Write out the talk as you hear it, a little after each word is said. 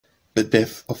The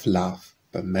Death of Love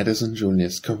by Madison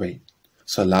Julius Cawein.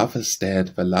 So love is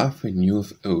dead, the love we knew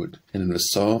of old, and in the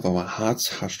soul of our hearts'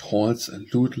 hushed halls a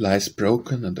lute lies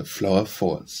broken and the flower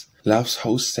falls. Love's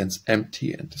house stands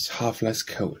empty and his hearth lies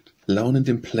cold, alone in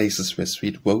dim places where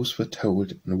sweet vows were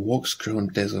told, and walks grown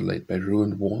desolate by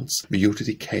ruined walls, beauty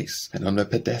decays, and on the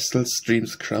pedestals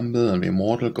dreams crumble and the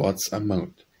immortal gods are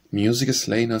moaned. Music is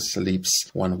slain or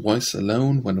sleeps, one voice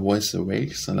alone, one voice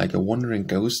awakes, and like a wandering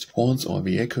ghost haunts all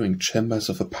the echoing chambers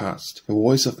of the past. The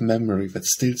voice of memory that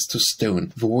stills to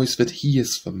stone, the voice that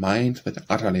hears the mind that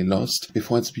utterly lost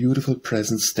before its beautiful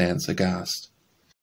presence stands aghast.